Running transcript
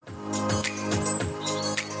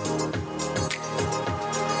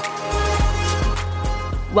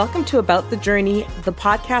Welcome to About the Journey, the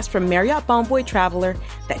podcast from Marriott Bonvoy Traveler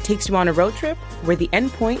that takes you on a road trip where the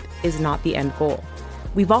end point is not the end goal.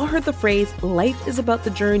 We've all heard the phrase, life is about the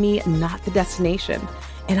journey, not the destination.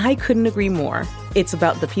 And I couldn't agree more. It's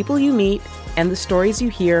about the people you meet and the stories you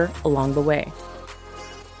hear along the way.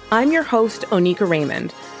 I'm your host, Onika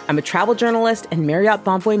Raymond. I'm a travel journalist and Marriott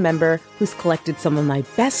Bonvoy member who's collected some of my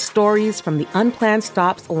best stories from the unplanned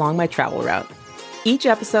stops along my travel route. Each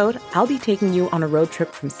episode, I'll be taking you on a road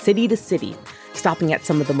trip from city to city, stopping at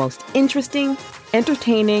some of the most interesting,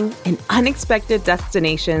 entertaining, and unexpected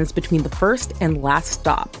destinations between the first and last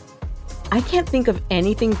stop. I can't think of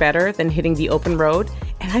anything better than hitting the open road,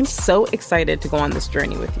 and I'm so excited to go on this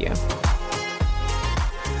journey with you.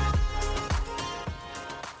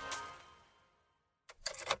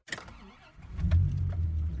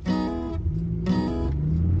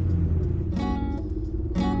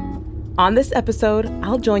 On this episode,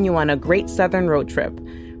 I'll join you on a great Southern road trip.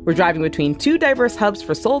 We're driving between two diverse hubs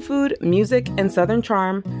for soul food, music, and Southern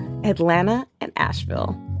charm, Atlanta and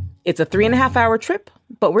Asheville. It's a 3.5-hour trip,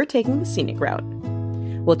 but we're taking the scenic route.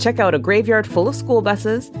 We'll check out a graveyard full of school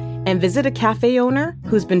buses and visit a cafe owner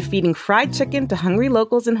who's been feeding fried chicken to hungry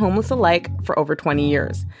locals and homeless alike for over 20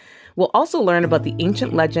 years. We'll also learn about the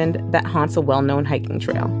ancient legend that haunts a well-known hiking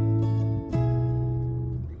trail.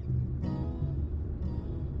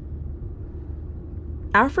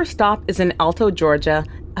 Our first stop is in Alto, Georgia,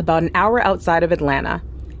 about an hour outside of Atlanta.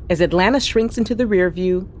 As Atlanta shrinks into the rear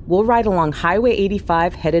view, we'll ride along Highway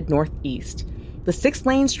 85 headed northeast. The 6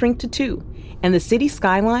 lanes shrink to 2, and the city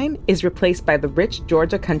skyline is replaced by the rich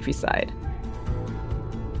Georgia countryside.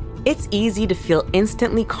 It's easy to feel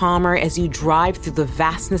instantly calmer as you drive through the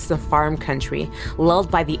vastness of farm country,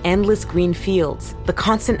 lulled by the endless green fields, the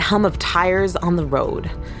constant hum of tires on the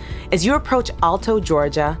road. As you approach Alto,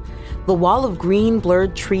 Georgia, the wall of green,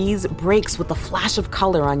 blurred trees breaks with a flash of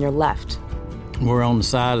color on your left. We're on the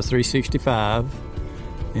side of 365,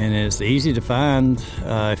 and it's easy to find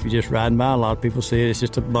if you're just riding by. A lot of people see it. It's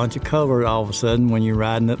just a bunch of color all of a sudden when you're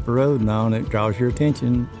riding up the road and on it draws your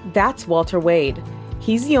attention. That's Walter Wade.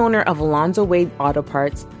 He's the owner of Alonzo Wade Auto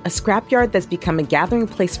Parts, a scrapyard that's become a gathering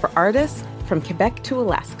place for artists from Quebec to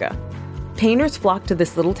Alaska. Painters flock to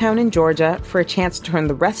this little town in Georgia for a chance to turn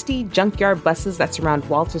the rusty junkyard buses that surround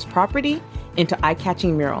Walter's property into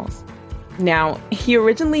eye-catching murals. Now, he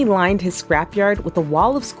originally lined his scrapyard with a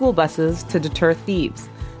wall of school buses to deter thieves,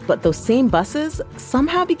 but those same buses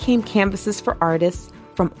somehow became canvases for artists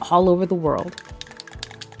from all over the world.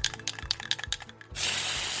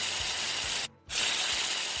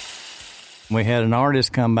 We had an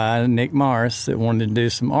artist come by, Nick Morris, that wanted to do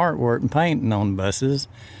some artwork and painting on the buses.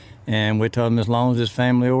 And we told him as long as it's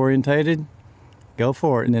family orientated, go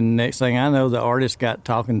for it. And then the next thing I know, the artists got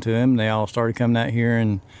talking to him. They all started coming out here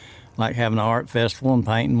and like having an art festival and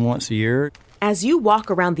painting once a year. As you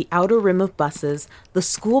walk around the outer rim of buses, the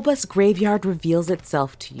school bus graveyard reveals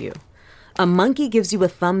itself to you. A monkey gives you a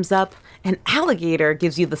thumbs up, an alligator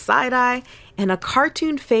gives you the side eye, and a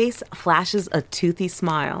cartoon face flashes a toothy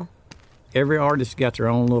smile. Every artist got their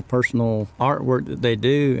own little personal artwork that they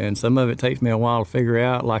do, and some of it takes me a while to figure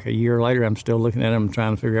out. Like a year later, I'm still looking at them and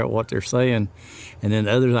trying to figure out what they're saying. And then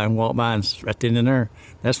others I can walk by and it's right then and there.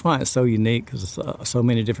 That's why it's so unique, because so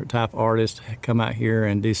many different type of artists come out here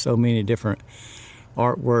and do so many different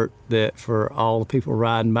artwork that for all the people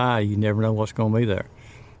riding by, you never know what's going to be there.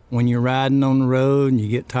 When you're riding on the road and you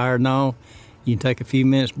get tired and all, you can take a few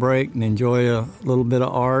minutes break and enjoy a little bit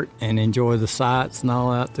of art and enjoy the sights and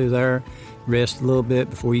all out through there. Rest a little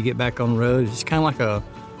bit before you get back on the road. It's kind of like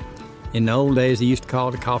in the old days, they used to call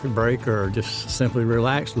it a coffee break or just simply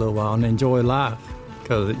relax a little while and enjoy life,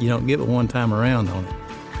 because you don't get it one time around on it.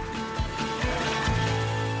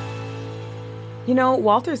 You know,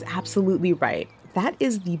 Walter's absolutely right. That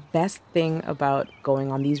is the best thing about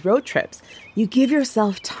going on these road trips. You give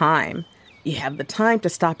yourself time. You have the time to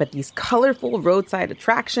stop at these colorful roadside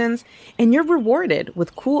attractions, and you're rewarded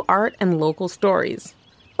with cool art and local stories.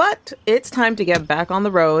 But it's time to get back on the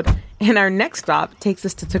road, and our next stop takes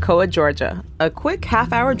us to Toccoa, Georgia, a quick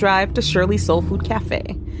half-hour drive to Shirley's Soul Food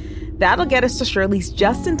Cafe. That'll get us to Shirley's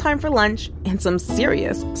just in time for lunch and some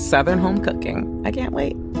serious Southern home cooking. I can't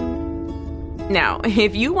wait. Now,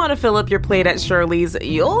 if you want to fill up your plate at Shirley's,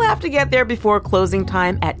 you'll have to get there before closing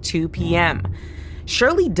time at 2 p.m.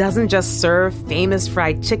 Shirley doesn't just serve famous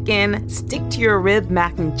fried chicken, stick-to-your-rib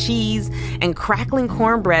mac and cheese, and crackling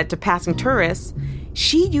cornbread to passing tourists.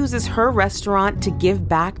 She uses her restaurant to give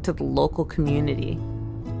back to the local community.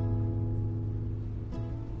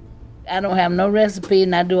 I don't have no recipe,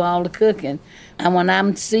 and I do all the cooking. And when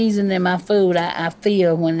I'm seasoning my food, I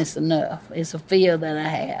feel when it's enough. It's a feel that I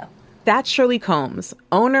have. That's Shirley Combs,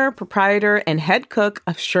 owner, proprietor, and head cook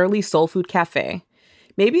of Shirley's Soul Food Cafe.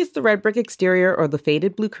 Maybe it's the red brick exterior or the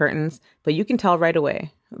faded blue curtains, but you can tell right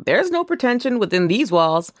away. There's no pretension within these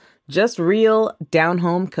walls, just real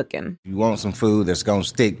down-home cooking. You want some food that's going to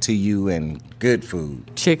stick to you and good food.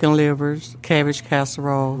 Chicken livers, cabbage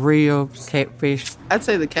casserole, ribs, catfish. I'd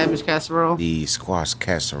say the cabbage casserole. The squash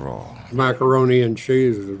casserole. Macaroni and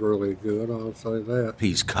cheese is really good, I'll say that.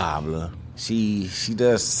 Peach cobbler. She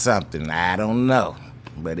does something, I don't know,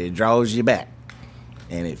 but it draws you back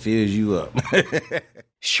and it fills you up.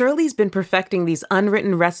 Shirley's been perfecting these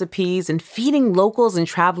unwritten recipes and feeding locals and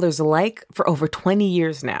travelers alike for over 20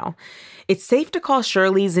 years now. It's safe to call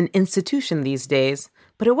Shirley's an institution these days,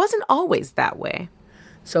 but it wasn't always that way.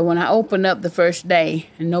 So when I opened up the first day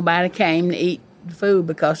and nobody came to eat the food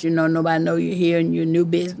because, nobody know you're here and you're a new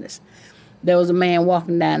business, there was a man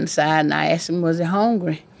walking down the side and I asked him, was he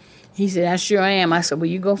hungry? He said, I sure am. I said, well,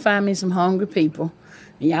 you go find me some hungry people.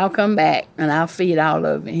 And y'all come back, and I'll feed all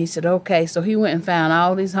of it. He said, okay. So he went and found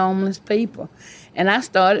all these homeless people. And I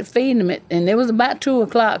started feeding them. And it was about 2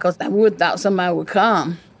 o'clock because I would thought somebody would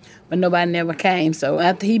come. But nobody never came. So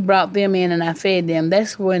after he brought them in and I fed them,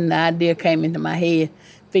 that's when the idea came into my head,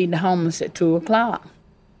 feed the homeless at 2 o'clock.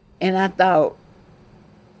 And I thought,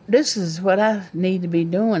 this is what I need to be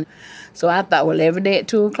doing. So I thought, well, every day at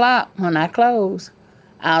 2 o'clock when I close,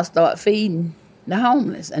 I'll start feeding the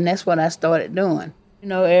homeless. And that's what I started doing.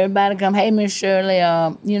 Everybody come, hey, Miss Shirley,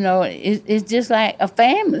 it's just like a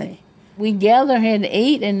family. We gather here to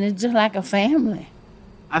eat, and it's just like a family.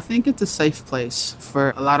 I think it's a safe place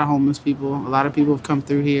for a lot of homeless people. A lot of people have come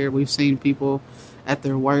through here. We've seen people at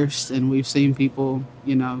their worst, and we've seen people,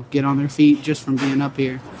 get on their feet just from being up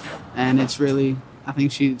here. And it's really, I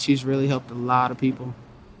think she's really helped a lot of people.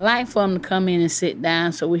 I like for them to come in and sit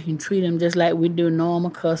down so we can treat them just like we do a normal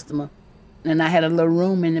customer. And I had a little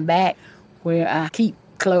room in the back where I keep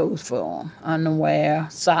clothes for them, underwear,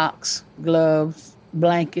 socks, gloves,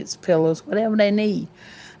 blankets, pillows, whatever they need.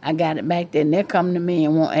 I got it back there, and they're coming to me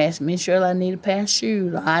and won't ask me, Shirley, I need a pair of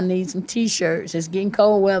shoes, or I need some T-shirts. It's getting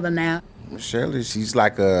cold weather now. Shirley, she's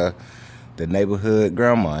like the neighborhood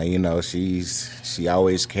grandma, she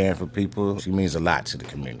always caring for people. She means a lot to the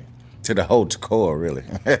community, to the whole core, really.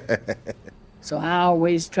 So I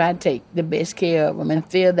always try to take the best care of them and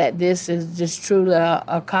feel that this is just truly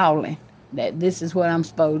a calling, that this is what I'm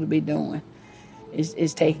supposed to be doing,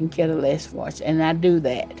 is taking care of the less fortunate. And I do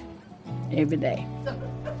that every day.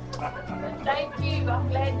 Thank you. I'm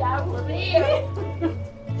glad y'all was here.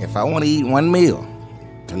 If I want to eat one meal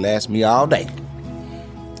to last me all day,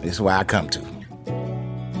 this is where I come to.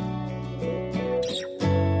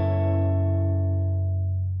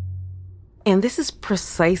 And this is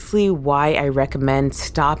precisely why I recommend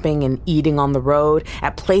stopping and eating on the road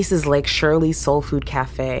at places like Shirley's Soul Food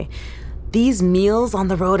Cafe. These meals on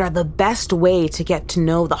the road are the best way to get to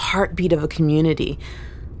know the heartbeat of a community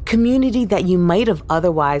that you might have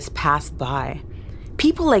otherwise passed by.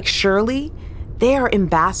 People like Shirley, they are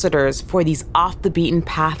ambassadors for these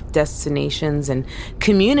off-the-beaten-path destinations and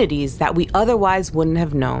communities that we otherwise wouldn't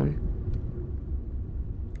have known.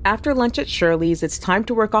 After lunch at Shirley's, it's time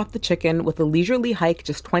to work off the chicken with a leisurely hike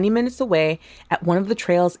just 20 minutes away at one of the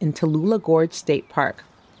trails in Tallulah Gorge State Park.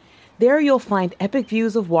 There you'll find epic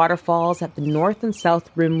views of waterfalls at the North and South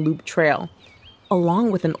Rim Loop Trail, along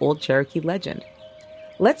with an old Cherokee legend.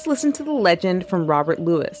 Let's listen to the legend from Robert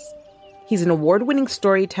Lewis. He's an award-winning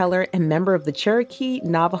storyteller and member of the Cherokee,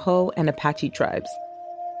 Navajo, and Apache tribes.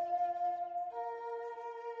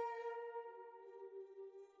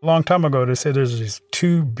 A long time ago, they said there's these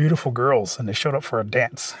 2 beautiful girls, and they showed up for a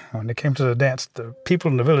dance. When they came to the dance, the people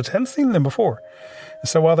in the village hadn't seen them before. And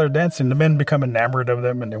so while they're dancing, the men become enamored of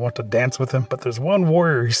them, and they want to dance with them. But there's one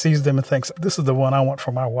warrior who sees them and thinks, this is the one I want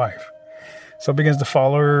for my wife. So begins to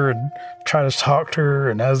follow her and try to talk to her.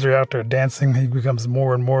 And as they're out there dancing, he becomes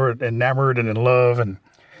more and more enamored and in love. And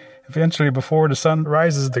eventually, before the sun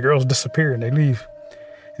rises, the girls disappear and they leave.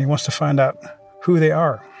 And he wants to find out who they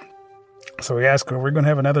are. So he asks her, we're going to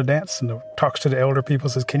have another dance, and he talks to the elder people,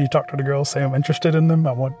 says, can you talk to the girls, say I'm interested in them,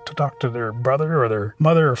 I want to talk to their brother or their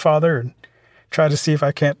mother or father, and try to see if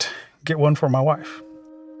I can't get one for my wife.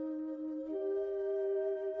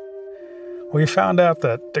 Well, he found out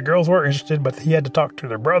that the girls were interested, but he had to talk to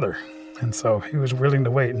their brother, and so he was willing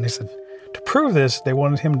to wait, and they said, to prove this, they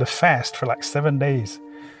wanted him to fast for like 7 days.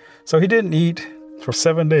 So he didn't eat for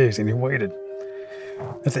 7 days, and he waited.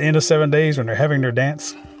 At the end of 7 days, when they're having their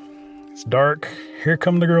dance, it's dark. Here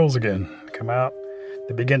come the girls again. They come out.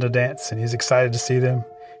 They begin to dance, and he's excited to see them.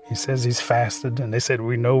 He says he's fasted, and they said,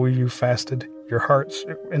 we know you fasted. your heart's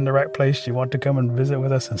in the right place, you want to come and visit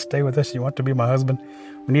with us and stay with us, you want to be my husband,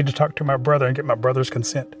 we need to talk to my brother and get my brother's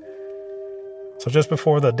consent. So just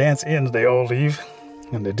before the dance ends, they all leave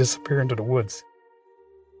and they disappear into the woods.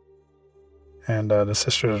 And the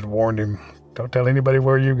sisters warned him, don't tell anybody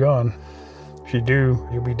where you've gone. If you do,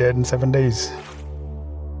 you'll be dead in 7 days.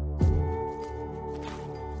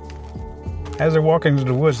 As they're walking into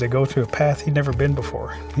the woods, they go to a path he'd never been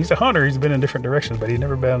before. He's a hunter, he's been in different directions, but he'd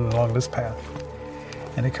never been along this path.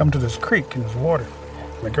 And they come to this creek and there's water.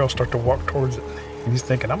 And the girls start to walk towards it. And he's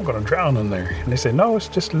thinking, I'm going to drown in there. And they say, no, it's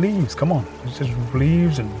just leaves, come on. It's just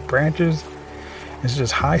leaves and branches. It's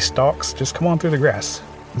just high stalks, just come on through the grass.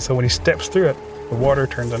 And so when he steps through it, the water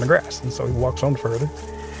turns into grass. And so he walks on further.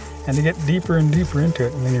 And they get deeper and deeper into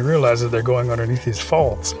it. And then he realizes they're going underneath these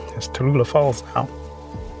falls. It's Tallulah Falls now.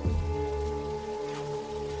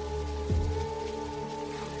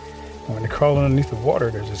 And when they crawl underneath the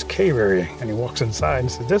water, there's this cave area. And he walks inside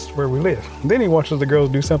and says, this is where we live. And then he watches the girls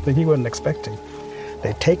do something he wasn't expecting.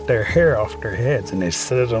 They take their hair off their heads and they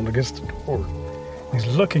set it on against the door. He's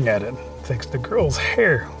looking at it. Thinks the girl's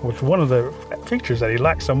hair, which one of the features that he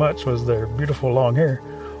liked so much was their beautiful long hair,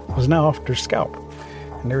 was now off their scalp.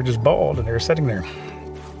 And they were just bald and they were sitting there.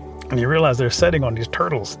 And he realized they're sitting on these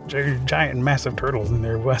turtles, giant and massive turtles, and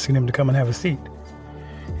they're asking him to come and have a seat.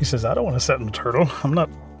 He says, I don't want to sit on a turtle. I'm not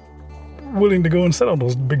willing to go and sit on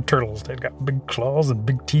those big turtles. They've got big claws and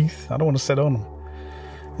big teeth. I don't want to sit on them.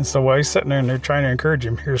 And so while he's sitting there and they're trying to encourage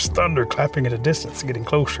him, here's thunder clapping at a distance, getting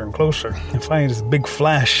closer and closer. And finally this big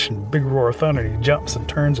flash and big roar of thunder, and he jumps and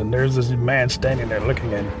turns, and there's this man standing there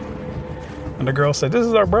looking at him. And the girl said, this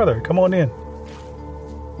is our brother, come on in.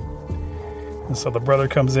 And so the brother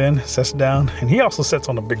comes in, sits down, and he also sits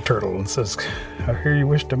on a big turtle and says, I hear you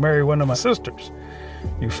wish to marry one of my sisters.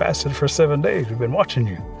 You fasted for 7 days, we've been watching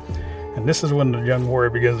you. And this is when the young warrior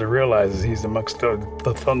begins to realize he's amongst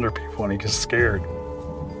the thunder people, and he gets scared.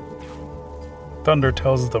 Thunder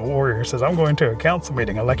tells the warrior, says, I'm going to a council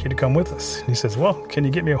meeting. I'd like you to come with us. And he says, well, can you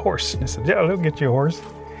get me a horse? And he said, yeah, I'll get you a horse.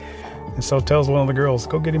 And so tells one of the girls,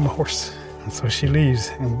 go get him a horse. And so she leaves.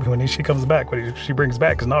 And when she comes back, what she brings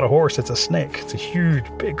back is not a horse, it's a snake. It's a huge,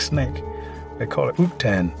 big snake. They call it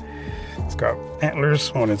Uktan. It's got antlers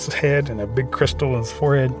on its head and a big crystal in its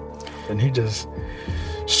forehead. And he just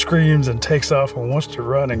screams and takes off and wants to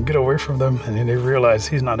run and get away from them. And then they realize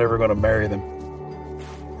he's not ever going to marry them.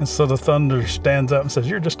 And so the thunder stands up and says,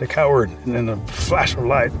 you're just a coward. And in a flash of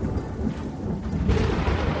light,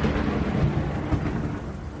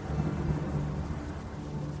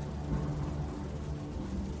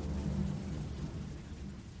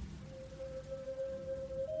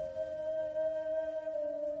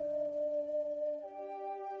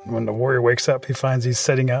 when the warrior wakes up, he finds he's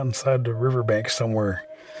sitting out inside the riverbank somewhere.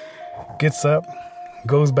 Gets up,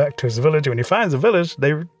 goes back to his village. When he finds the village,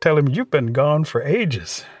 they tell him, you've been gone for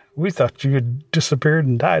ages. We thought you had disappeared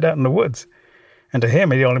and died out in the woods. And to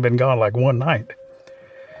him, he'd only been gone like one night.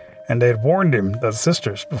 And they had warned him, the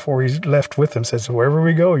sisters, before he left with them, says, wherever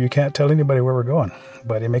we go, you can't tell anybody where we're going.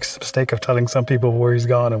 But he makes the mistake of telling some people where he's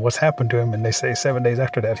gone and what's happened to him. And they say 7 days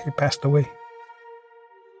after that, he passed away.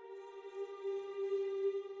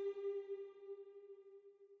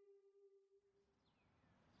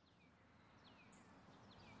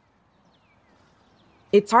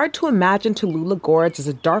 It's hard to imagine Tallulah Gorge as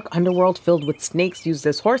a dark underworld filled with snakes used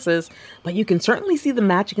as horses, but you can certainly see the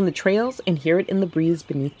magic in the trails and hear it in the breeze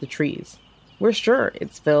beneath the trees. We're sure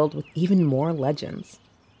it's filled with even more legends.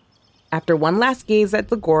 After one last gaze at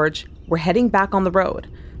the gorge, we're heading back on the road,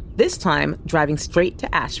 this time driving straight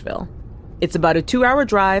to Asheville. It's about a 2-hour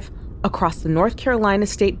drive across the North Carolina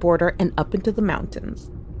state border and up into the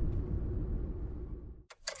mountains.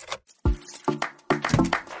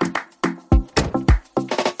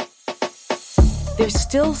 There's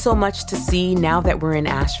still so much to see now that we're in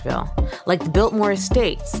Asheville, like the Biltmore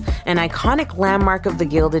Estates, an iconic landmark of the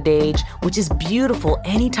Gilded Age, which is beautiful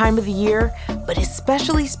any time of the year, but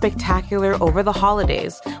especially spectacular over the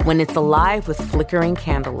holidays when it's alive with flickering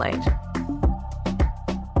candlelight.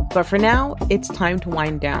 But for now, it's time to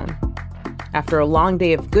wind down. After a long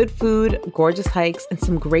day of good food, gorgeous hikes, and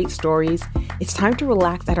some great stories, it's time to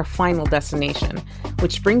relax at our final destination,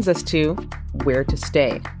 which brings us to where to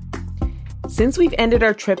stay. Since we've ended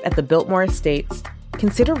our trip at the Biltmore Estates,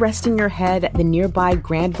 consider resting your head at the nearby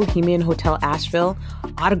Grand Bohemian Hotel Asheville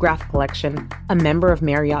Autograph Collection, a member of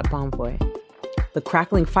Marriott Bonvoy. The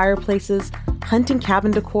crackling fireplaces, hunting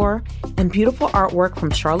cabin decor, and beautiful artwork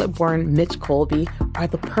from Charlotte-born Mitch Colby are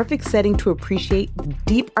the perfect setting to appreciate the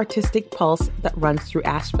deep artistic pulse that runs through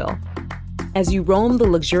Asheville. As you roam the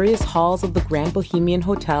luxurious halls of the Grand Bohemian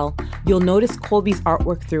Hotel, you'll notice Colby's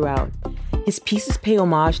artwork throughout. His pieces pay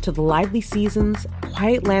homage to the lively seasons,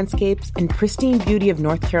 quiet landscapes, and pristine beauty of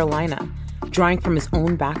North Carolina, drawing from his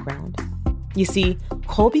own background. You see,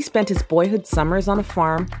 Colby spent his boyhood summers on a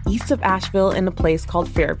farm east of Asheville in a place called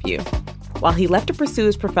Fairview. While he left to pursue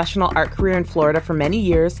his professional art career in Florida for many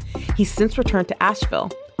years, he's since returned to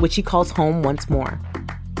Asheville, which he calls home once more.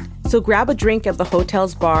 So grab a drink at the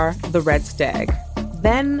hotel's bar, the Red Stag.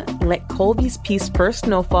 Then let Colby's piece First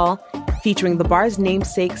Snowfall, featuring the bar's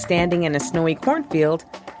namesake standing in a snowy cornfield,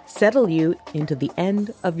 settle you into the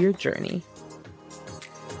end of your journey.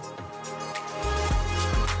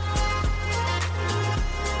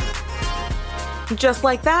 Just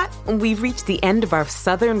like that, we've reached the end of our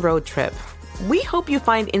southern road trip. We hope you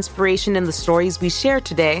find inspiration in the stories we share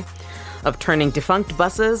today of turning defunct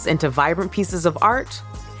buses into vibrant pieces of art,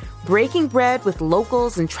 breaking bread with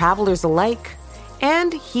locals and travelers alike,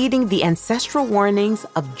 and heeding the ancestral warnings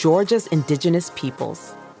of Georgia's indigenous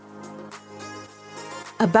peoples.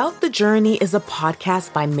 About the Journey is a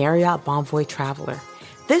podcast by Marriott Bonvoy Traveler.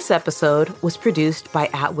 This episode was produced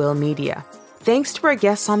by At Will Media. Thanks to our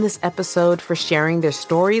guests on this episode for sharing their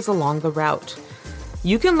stories along the route.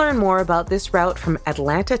 You can learn more about this route from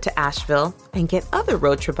Atlanta to Asheville and get other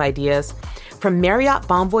road trip ideas from Marriott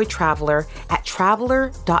Bonvoy Traveler at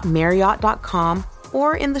traveler.marriott.com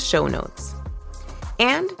or in the show notes.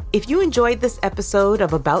 And if you enjoyed this episode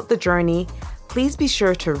of About the Journey, please be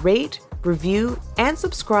sure to rate, review, and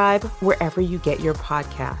subscribe wherever you get your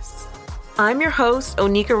podcasts. I'm your host,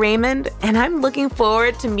 Onika Raymond, and I'm looking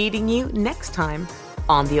forward to meeting you next time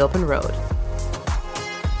on the open road.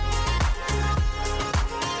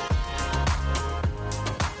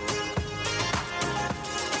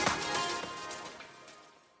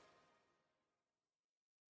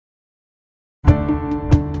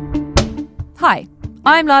 Hi,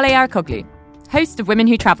 I'm Lale Arakoglu, host of Women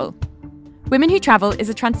Who Travel. Women Who Travel is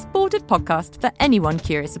a transported podcast for anyone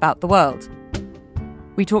curious about the world.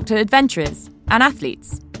 We talk to adventurers and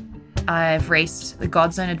athletes. I've raced the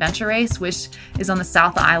Godzone Adventure Race, which is on the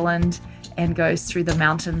South Island and goes through the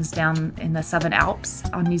mountains down in the Southern Alps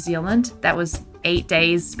on New Zealand. That was 8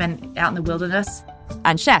 days spent out in the wilderness.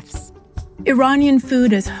 And chefs. Iranian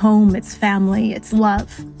food is home, it's family, it's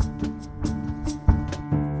love.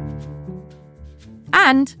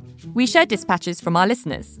 And we share dispatches from our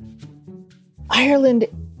listeners. Ireland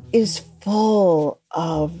is full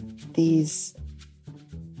of these,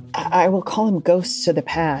 I will call them ghosts of the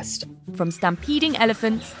past. From stampeding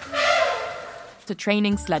elephants to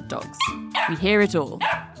training sled dogs. We hear it all.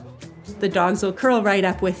 The dogs will curl right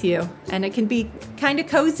up with you, and it can be kind of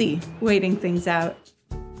cozy waiting things out.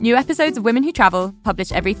 New episodes of Women Who Travel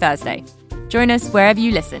publish every Thursday. Join us wherever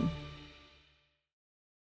you listen.